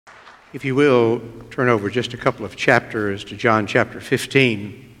If you will, turn over just a couple of chapters to John chapter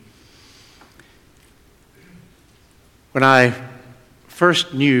 15. When I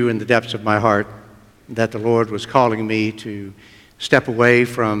first knew in the depths of my heart that the Lord was calling me to step away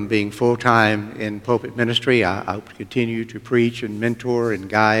from being full-time in pulpit ministry, I would continue to preach and mentor and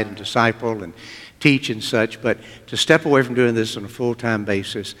guide and disciple and teach and such, but to step away from doing this on a full-time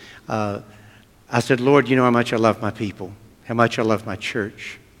basis, I said, Lord, you know how much I love my people, how much I love my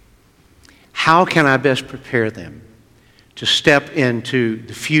church. How can I best prepare them to step into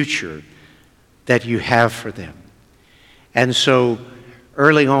the future that you have for them? And so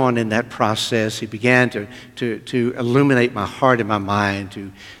early on in that process, he began to illuminate my heart and my mind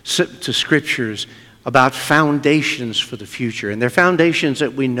to scriptures about foundations for the future. And they're foundations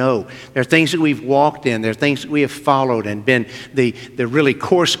that we know. They're things that we've walked in. They're things that we have followed and been the really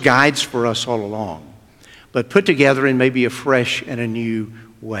course guides for us all along, but put together in maybe a fresh and a new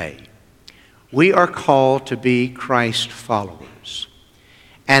way. We are called to be Christ followers.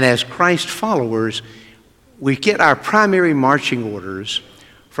 And as Christ followers, we get our primary marching orders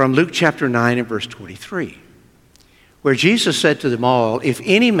from Luke chapter 9 and verse 23, where Jesus said to them all, if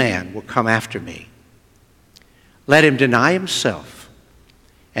any man will come after me, let him deny himself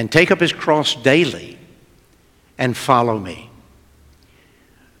and take up his cross daily and follow me.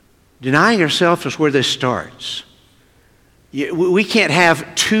 Denying yourself is where this starts. We can't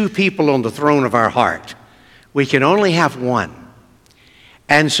have two people on the throne of our heart. We can only have one.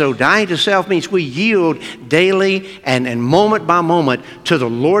 And so dying to self means we yield daily and moment by moment to the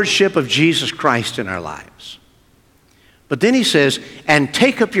lordship of Jesus Christ in our lives. But then he says, and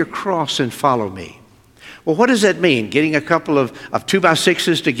take up your cross and follow me. Well, what does that mean? Getting a couple of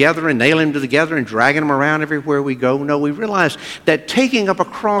 2x6s together and nailing them together and dragging them around everywhere we go? No, we realize that taking up a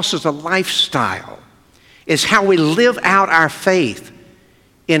cross is a lifestyle. It's how we live out our faith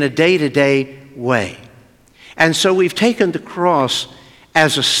in a day-to-day way. And so we've taken the cross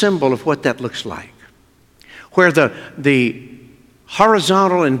as a symbol of what that looks like, where the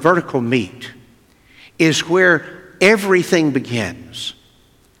horizontal and vertical meet is where everything begins.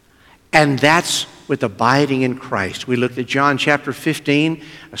 And that's with abiding in Christ. We looked at John chapter 15,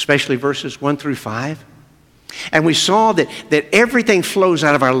 especially verses 1 through 5. And we saw that everything flows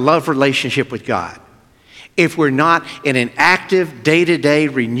out of our love relationship with God. If we're not in an active, day-to-day,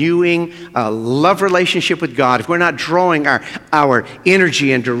 renewing love relationship with God, if we're not drawing our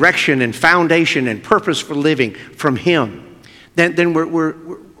energy and direction and foundation and purpose for living from Him, then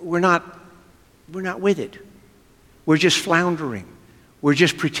we're not with it. We're just floundering. We're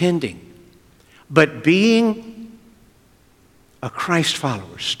just pretending. But being a Christ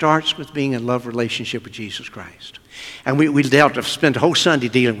follower starts with being in love relationship with Jesus Christ. And we spent a whole Sunday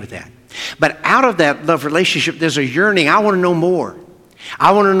dealing with that. But out of that love relationship, there's a yearning. I want to know more.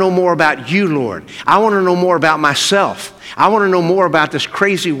 I want to know more about you, Lord. I want to know more about myself. I want to know more about this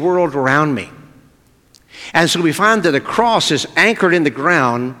crazy world around me. And so we find that the cross is anchored in the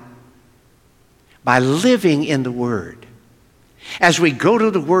ground by living in the Word. As we go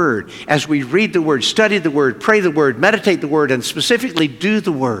to the Word, as we read the Word, study the Word, pray the Word, meditate the Word, and specifically do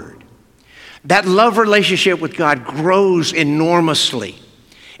the Word, that love relationship with God grows enormously.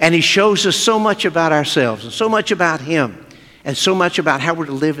 And He shows us so much about ourselves and so much about Him and so much about how we're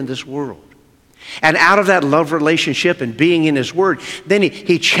to live in this world. And out of that love relationship and being in His Word, then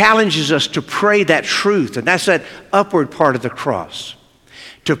He challenges us to pray that truth. And that's that upward part of the cross.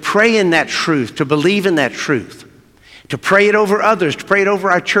 To pray in that truth, to believe in that truth. To pray it over others, to pray it over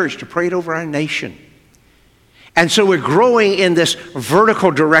our church, to pray it over our nation. And so we're growing in this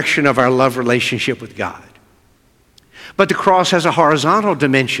vertical direction of our love relationship with God. But the cross has a horizontal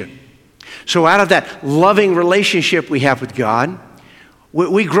dimension. So out of that loving relationship we have with God,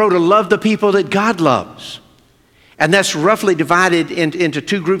 we grow to love the people that God loves. And that's roughly divided into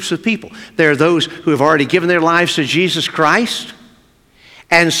two groups of people. There are those who have already given their lives to Jesus Christ.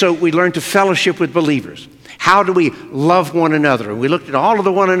 And so we learn to fellowship with believers. How do we love one another? And we looked at all of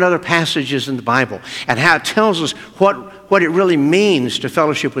the one another passages in the Bible and how it tells us what it really means to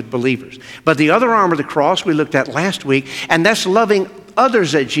fellowship with believers. But the other arm of the cross we looked at last week, and that's loving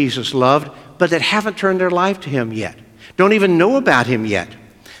others that Jesus loved, but that haven't turned their life to Him yet, don't even know about Him yet.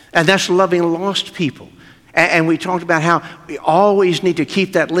 And that's loving lost people. And we talked about how we always need to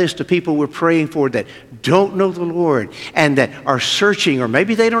keep that list of people we're praying for that don't know the Lord and that are searching, or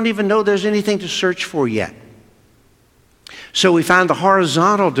maybe they don't even know there's anything to search for yet. So we find the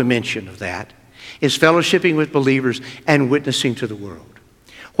horizontal dimension of that is fellowshipping with believers and witnessing to the world.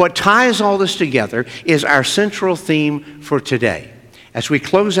 What ties all this together is our central theme for today. As we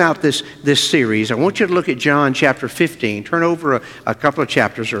close out this series, I want you to look at John chapter 15. Turn over a couple of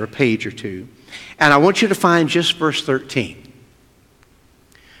chapters or a page or two. And I want you to find just verse 13.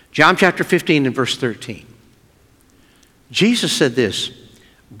 John chapter 15 and verse 13. Jesus said this,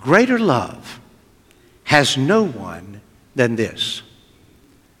 "Greater love has no one than this,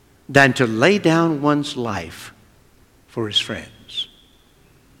 than to lay down one's life for his friends."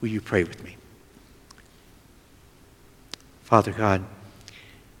 Will you pray with me? Father God,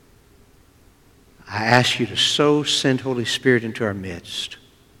 I ask you to so send Holy Spirit into our midst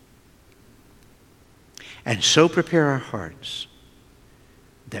and so prepare our hearts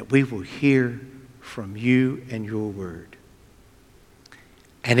that we will hear from you and your word.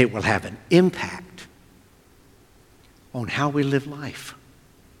 And it will have an impact on how we live life.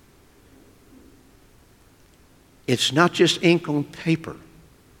 It's not just ink on paper.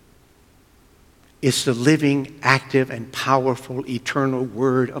 It's the living, active, and powerful, eternal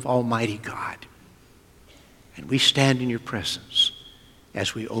Word of Almighty God. And we stand in your presence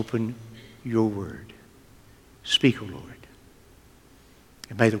as we open your Word. Speak, O Lord.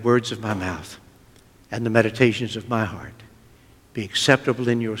 And may the words of my mouth and the meditations of my heart be acceptable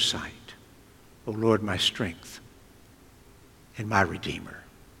in your sight, O Lord, my strength and my Redeemer.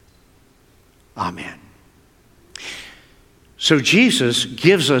 Amen. So Jesus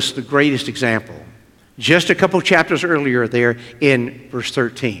gives us the greatest example just a couple chapters earlier there in verse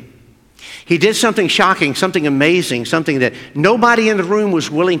 13. He did something shocking, something amazing, something that nobody in the room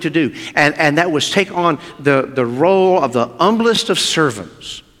was willing to do. And that was take on the role of the humblest of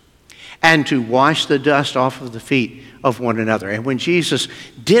servants and to wash the dust off of the feet of one another. And when Jesus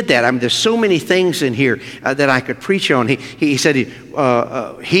did that, I mean, there's so many things in here that I could preach on. He said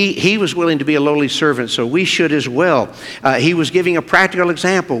he was willing to be a lowly servant, so we should as well. He was giving a practical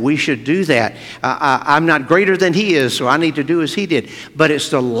example. We should do that. I'm not greater than he is, so I need to do as he did. But it's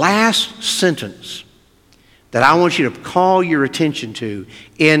the last sentence that I want you to call your attention to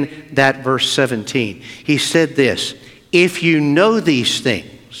in that verse 17. He said this, "If you know these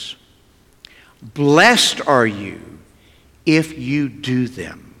things, blessed are you if you do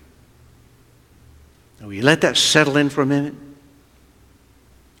them." Now, will you let that settle in for a minute?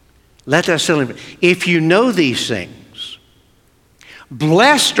 Let that settle in. If you know these things,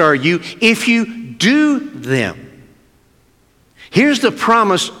 blessed are you if you do them. Here's the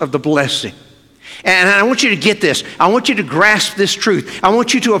promise of the blessing. And I want you to get this. I want you to grasp this truth. I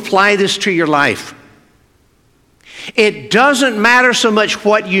want you to apply this to your life. It doesn't matter so much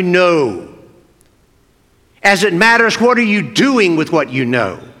what you know as it matters what are you doing with what you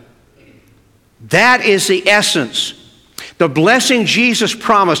know. That is the essence. The blessing Jesus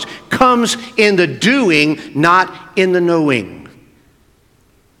promised comes in the doing, not in the knowing.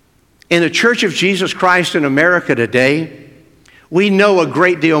 In the Church of Jesus Christ in America today, we know a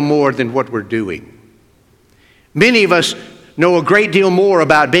great deal more than what we're doing. Many of us know a great deal more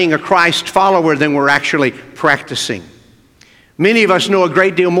about being a Christ follower than we're actually practicing. Many of us know a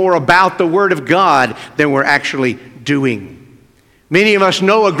great deal more about the Word of God than we're actually doing. Many of us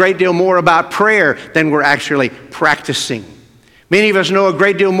know a great deal more about prayer than we're actually practicing. Many of us know a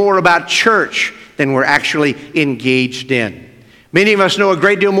great deal more about church than we're actually engaged in. Many of us know a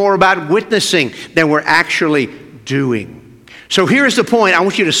great deal more about witnessing than we're actually doing. So here's the point. I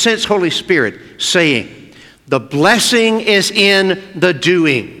want you to sense Holy Spirit saying, the blessing is in the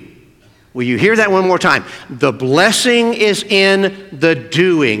doing. Will you hear that one more time? The blessing is in the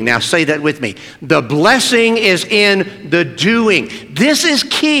doing. Now say that with me. The blessing is in the doing. This is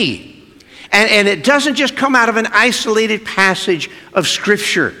key. And it doesn't just come out of an isolated passage of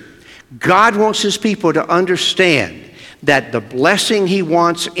Scripture. God wants His people to understand that the blessing He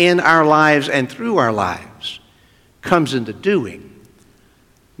wants in our lives and through our lives comes in the doing,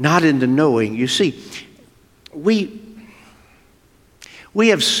 not in the knowing. You see, we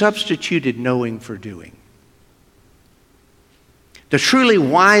have substituted knowing for doing. The truly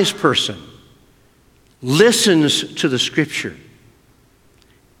wise person listens to the Scripture.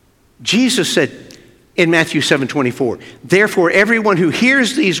 Jesus said in Matthew 7:24, "Therefore everyone who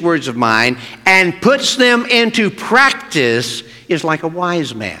hears these words of mine and puts them into practice is like a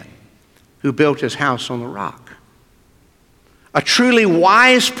wise man who built his house on the rock." A truly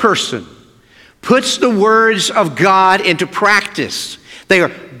wise person puts the words of God into practice. They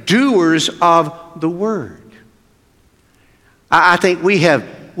are doers of the Word. I think we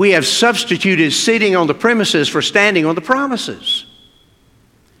have substituted sitting on the premises for standing on the promises.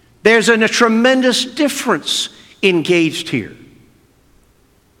 There's a tremendous difference engaged here.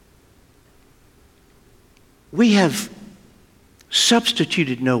 We have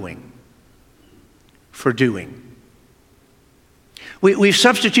substituted knowing for doing. We've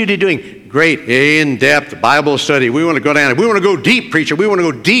substituted doing great, in-depth Bible study. We want to go down. We want to go deep, preacher. We want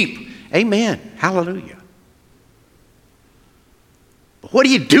to go deep. Amen. Hallelujah. But what are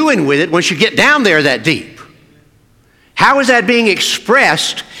you doing with it once you get down there that deep? How is that being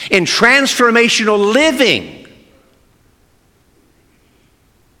expressed in transformational living?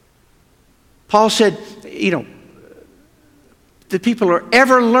 Paul said, the people are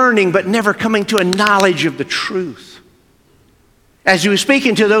ever learning but never coming to a knowledge of the truth. As he was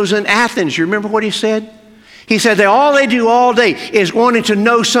speaking to those in Athens, you remember what he said? He said that all they do all day is wanting to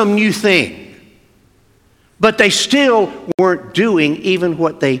know some new thing. But they still weren't doing even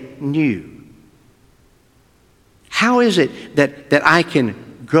what they knew. How is it that I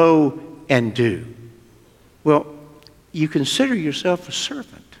can go and do? Well, you consider yourself a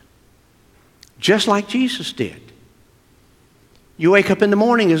servant, just like Jesus did. You wake up in the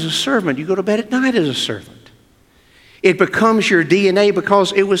morning as a servant. You go to bed at night as a servant. It becomes your DNA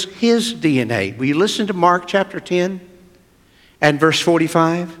because it was his DNA. Will you listen to Mark chapter 10 and verse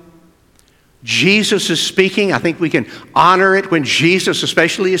 45? Jesus is speaking. I think we can honor it when Jesus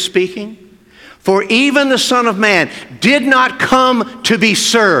especially is speaking. For even the Son of Man did not come to be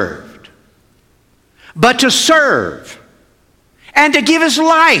served, but to serve and to give his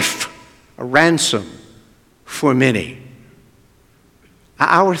life a ransom for many.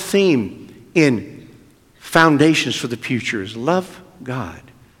 Our theme in Foundations for the Future is love God,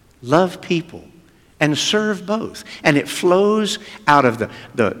 love people, and serve both. And it flows out of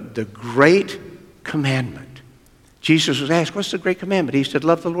the great commandment. Jesus was asked, what's the great commandment? He said,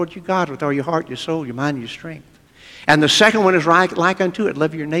 love the Lord your God with all your heart, your soul, your mind, and your strength. And the second one is like unto it,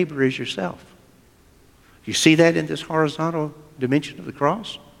 love your neighbor as yourself. You see that in this horizontal dimension of the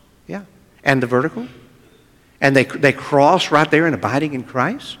cross? Yeah. And the vertical? And they cross right there in abiding in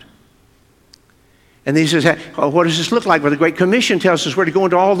Christ. And he says, what does this look like? Well, the Great Commission tells us we're to go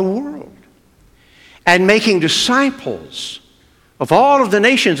into all the world and making disciples of all of the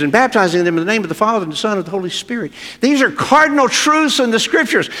nations and baptizing them in the name of the Father and the Son and the Holy Spirit. These are cardinal truths in the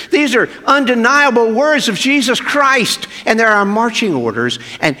Scriptures. These are undeniable words of Jesus Christ, and they're our marching orders.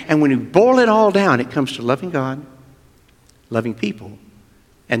 And when you boil it all down, it comes to loving God, loving people,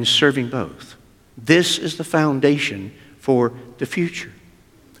 and serving both. This is the foundation for the future.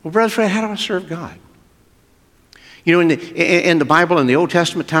 Well, Brother Fred, how do I serve God? You know, in the Bible, in the Old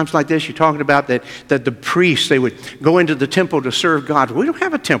Testament, times like this, you're talking about that the priests, they would go into the temple to serve God. We don't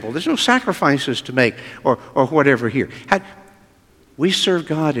have a temple. There's no sacrifices to make or whatever here. We serve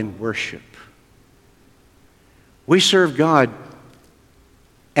God in worship. We serve God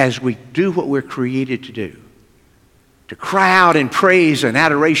as we do what we're created to do, to cry out in praise and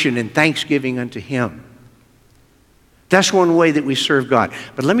adoration and thanksgiving unto Him. That's one way that we serve God.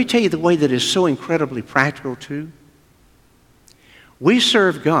 But let me tell you the way that is so incredibly practical too. We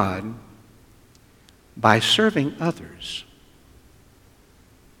serve God by serving others.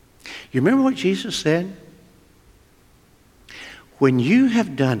 You remember what Jesus said? When you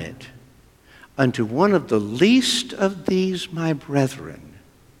have done it unto one of the least of these my brethren,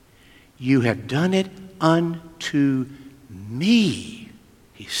 you have done it unto me,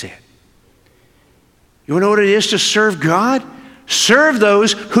 he said. You want to know what it is to serve God? Serve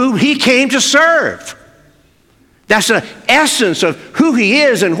those whom he came to serve. That's the essence of who he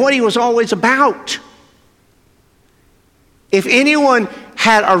is and what he was always about. If anyone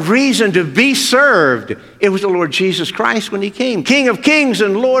had a reason to be served, it was the Lord Jesus Christ when he came. King of kings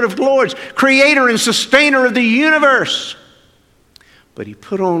and Lord of lords, creator and sustainer of the universe. But he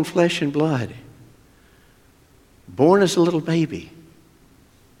put on flesh and blood, born as a little baby,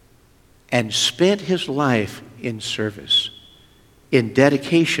 and spent his life in service, in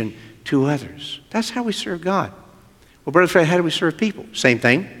dedication to others. That's how we serve God. Well, Brother Fred, how do we serve people? Same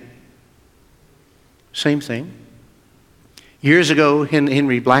thing. Same thing. Years ago,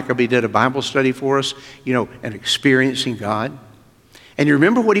 Henry Blackaby did a Bible study for us, and experiencing God. And you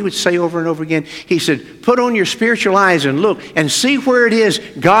remember what he would say over and over again? He said, put on your spiritual eyes and look and see where it is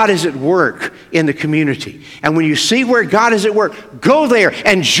God is at work in the community. And when you see where God is at work, go there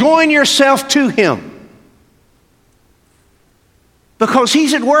and join yourself to him. Because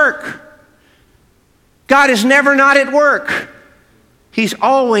he's at work. God is never not at work. He's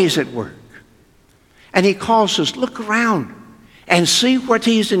always at work. And he calls us, look around and see what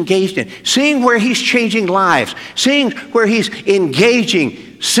he's engaged in. Seeing where he's changing lives. Seeing where he's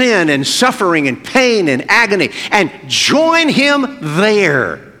engaging sin and suffering and pain and agony. And join him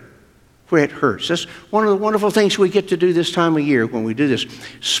there where it hurts. That's one of the wonderful things we get to do this time of year when we do this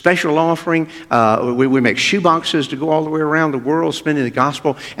special offering. We make shoe boxes to go all the way around the world, spending the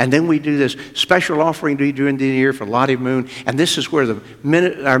gospel, and then we do this special offering during the year for Lottie Moon, and this is where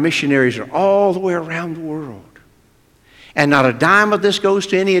our missionaries are all the way around the world. And not a dime of this goes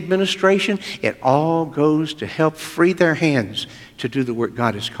to any administration. It all goes to help free their hands to do the work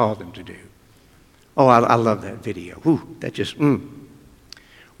God has called them to do. Oh, I love that video. Whew, that just,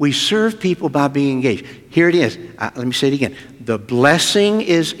 We serve people by being engaged. Here it is. Let me say it again. The blessing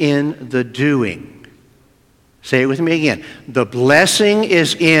is in the doing. Say it with me again. The blessing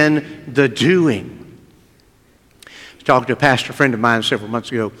is in the doing. I was talking to a pastor friend of mine several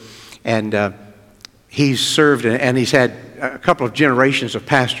months ago, and he's served and he's had a couple of generations of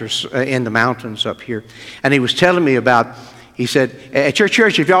pastors in the mountains up here. And he was telling me about, he said, at your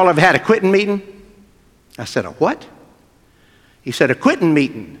church, have y'all ever had a quitting meeting? I said, a what? He said, a quitting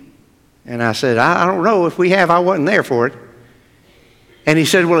meeting. And I said, I don't know. If we have, I wasn't there for it. And he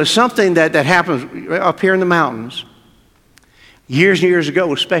said, well, it's something that happens up here in the mountains, years and years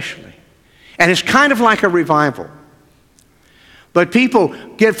ago especially. And it's kind of like a revival. But people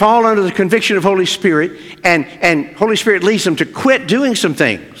fall under the conviction of Holy Spirit, and Holy Spirit leads them to quit doing some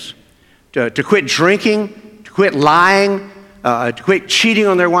things, to quit drinking, to quit lying, to quit cheating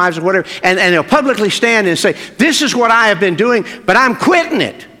on their wives or whatever, and they'll publicly stand and say, this is what I have been doing, but I'm quitting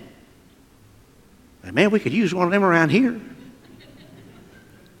it. And man, we could use one of them around here.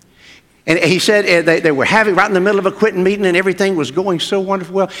 And he said they were having right in the middle of a quitting meeting, and everything was going so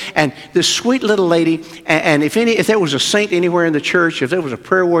wonderful well. And this sweet little lady, and if there was a saint anywhere in the church, if there was a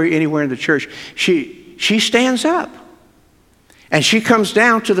prayer warrior anywhere in the church, she stands up. And she comes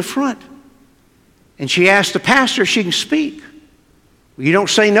down to the front. And she asks the pastor if she can speak. You don't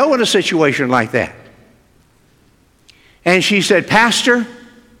say no in a situation like that. And she said, Pastor,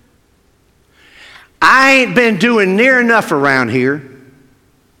 I ain't been doing near enough around here,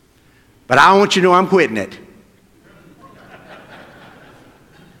 but I want you to know I'm quitting it.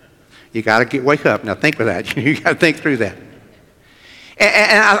 You got to wake up. Now think with that. You got to think through that.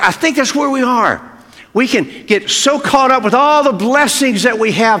 And I think that's where we are. We can get so caught up with all the blessings that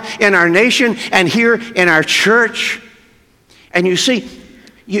we have in our nation and here in our church. And you see,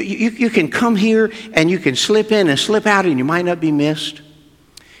 you can come here and you can slip in and slip out and you might not be missed.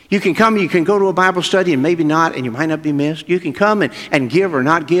 You can come, you can go to a Bible study and maybe not, and you might not be missed. You can come and give or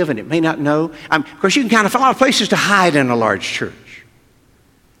not give, and it may not know. Of course, you can kind of find a lot of places to hide in a large church.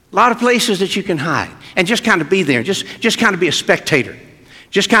 A lot of places that you can hide and just kind of be there, just kind of be a spectator,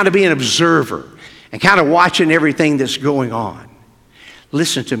 just kind of be an observer and kind of watching everything that's going on.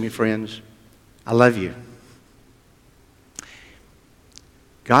 Listen to me, friends. I love you.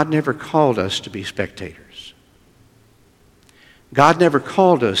 God never called us to be spectators. God never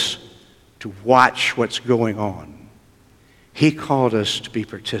called us to watch what's going on. He called us to be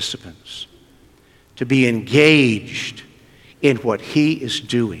participants, to be engaged in what He is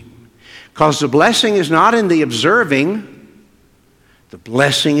doing. Because the blessing is not in the observing, the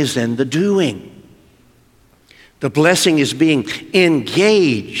blessing is in the doing. The blessing is being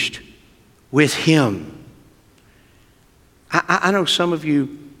engaged with Him. I know some of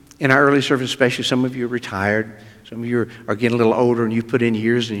you, in our early service especially, some of you are retired. Some of you are getting a little older and you put in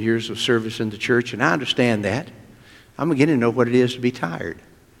years and years of service in the church, and I understand that. I'm beginning to know what it is to be tired.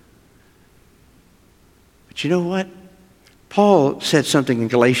 But you know what? Paul said something in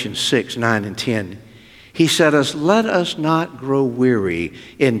Galatians 6, 9, and 10. He said, let us not grow weary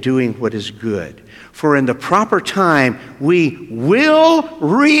in doing what is good, for in the proper time we will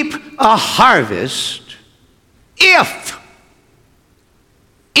reap a harvest if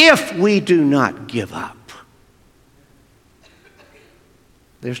we do not give up.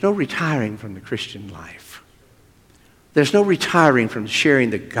 There's no retiring from the Christian life. There's no retiring from sharing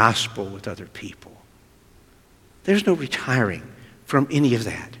the gospel with other people. There's no retiring from any of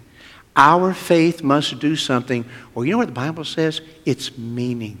that. Our faith must do something, or you know what the Bible says? It's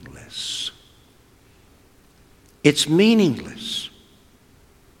meaningless. It's meaningless.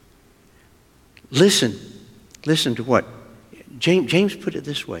 Listen to what James put it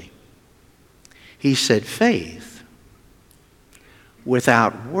this way. He said, faith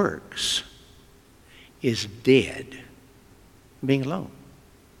without works is dead, being alone.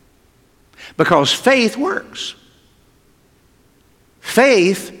 Because faith works.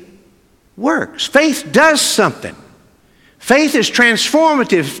 Faith works. Faith does something. Faith is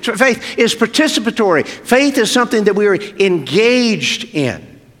transformative. Faith is participatory. Faith is something that we are engaged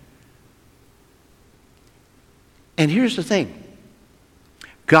in. And here's the thing.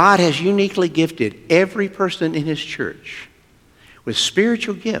 God has uniquely gifted every person in His church with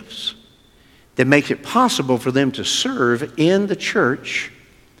spiritual gifts that makes it possible for them to serve in the church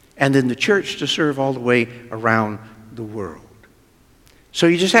and then the church to serve all the way around the world. So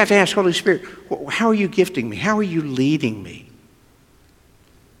you just have to ask Holy Spirit, how are you gifting me? How are you leading me?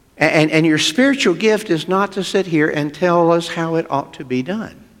 And your spiritual gift is not to sit here and tell us how it ought to be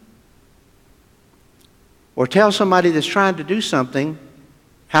done. Or tell somebody that's trying to do something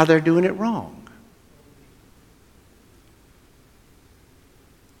how they're doing it wrong.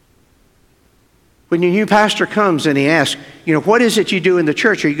 When your new pastor comes and he asks, what is it you do in the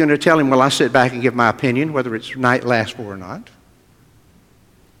church? Are you going to tell him, well, I sit back and give my opinion, whether it's night lasts for or not?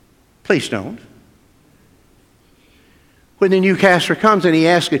 Please don't. When the new pastor comes and he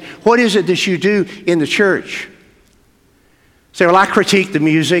asks, what is it that you do in the church? Say, well, I critique the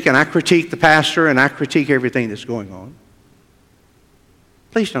music, and I critique the pastor, and I critique everything that's going on.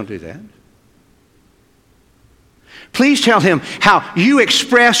 Please don't do that. Please tell him how you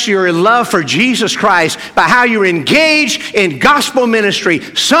express your love for Jesus Christ by how you're engaged in gospel ministry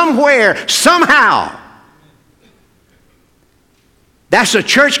somewhere, somehow. That's the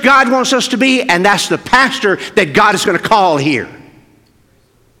church God wants us to be, and that's the pastor that God is going to call here.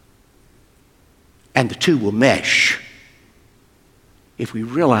 And the two will mesh if we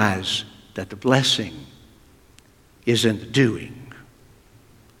realize that the blessing is in the doing.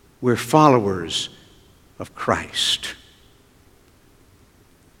 We're followers of Christ.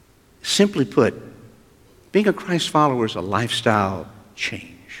 Simply put, being a Christ follower is a lifestyle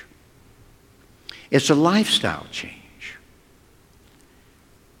change. It's a lifestyle change.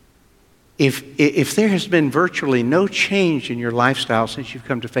 If there has been virtually no change in your lifestyle since you've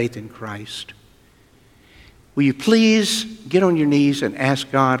come to faith in Christ, will you please get on your knees and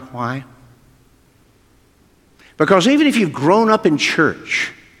ask God why? Because even if you've grown up in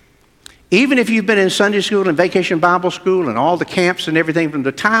church, even if you've been in Sunday school and vacation Bible school and all the camps and everything from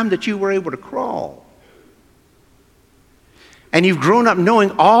the time that you were able to crawl, and you've grown up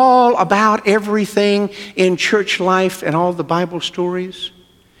knowing all about everything in church life and all the Bible stories,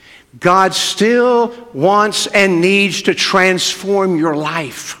 God still wants and needs to transform your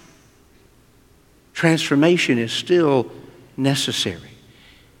life. Transformation is still necessary.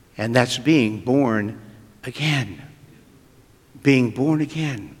 And that's being born again. Being born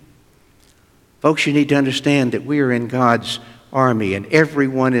again. Folks, you need to understand that we are in God's army and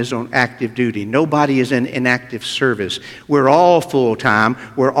everyone is on active duty. Nobody is in inactive service. We're all full-time.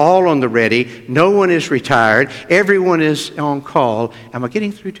 We're all on the ready. No one is retired. Everyone is on call. Am I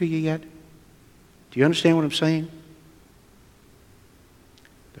getting through to you yet? Do you understand what I'm saying?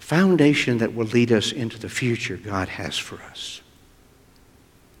 The foundation that will lead us into the future God has for us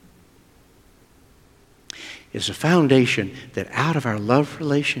is a foundation that out of our love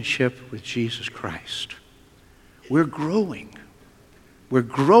relationship with Jesus Christ, we're growing. We're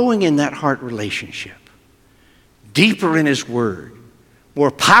growing in that heart relationship, deeper in His Word,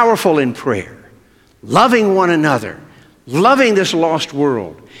 more powerful in prayer, loving one another, loving this lost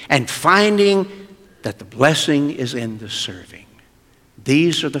world, and finding that the blessing is in the serving.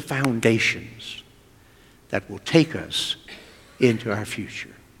 These are the foundations that will take us into our future.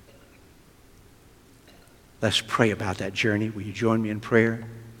 Let's pray about that journey. Will you join me in prayer?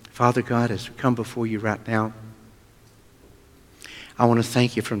 Father God, as we come before you right now, I want to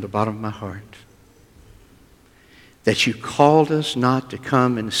thank you from the bottom of my heart that you called us not to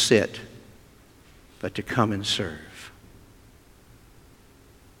come and sit, but to come and serve.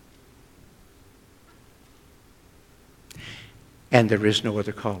 And there is no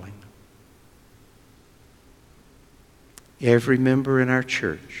other calling. Every member in our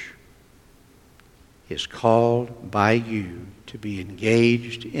church is called by you to be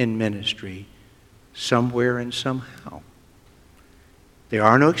engaged in ministry somewhere and somehow. There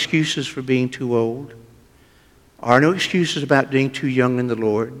are no excuses for being too old. There are no excuses about being too young in the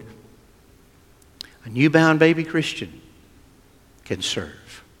Lord. A newborn baby Christian can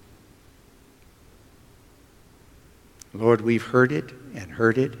serve. Lord, we've heard it and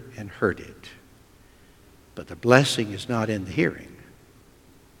heard it and heard it. But the blessing is not in the hearing.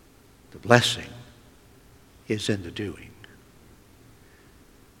 The blessing is in the doing.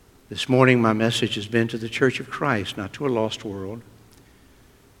 This morning my message has been to the Church of Christ, not to a lost world.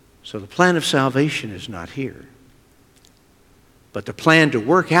 So the plan of salvation is not here. But the plan to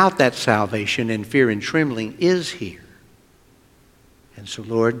work out that salvation in fear and trembling is here. And so,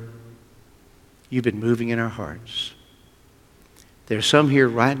 Lord, you've been moving in our hearts. There's some here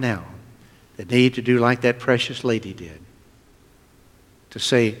right now that need to do like that precious lady did. To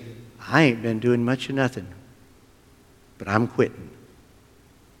say, I ain't been doing much of nothing, but I'm quitting.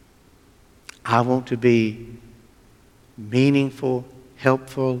 I want to be meaningful,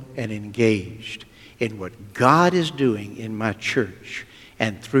 helpful, and engaged in what God is doing in my church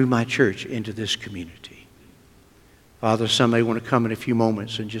and through my church into this community. Father, some may want to come in a few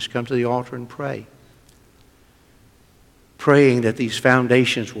moments and just come to the altar and pray. Praying that these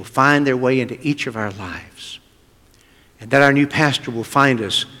foundations will find their way into each of our lives. And that our new pastor will find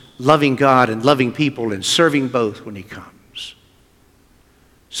us loving God and loving people and serving both when he comes.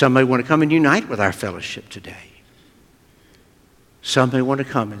 Some may want to come and unite with our fellowship today. Some may want to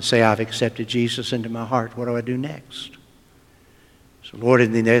come and say, I've accepted Jesus into my heart. What do I do next? So Lord,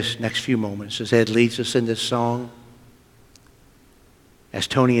 in the next few moments, as Ed leads us in this song, as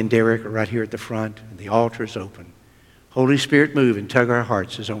Tony and Derek are right here at the front and the altar is open, Holy Spirit, move and tug our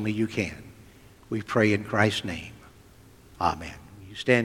hearts as only you can. We pray in Christ's name. Amen. You stand.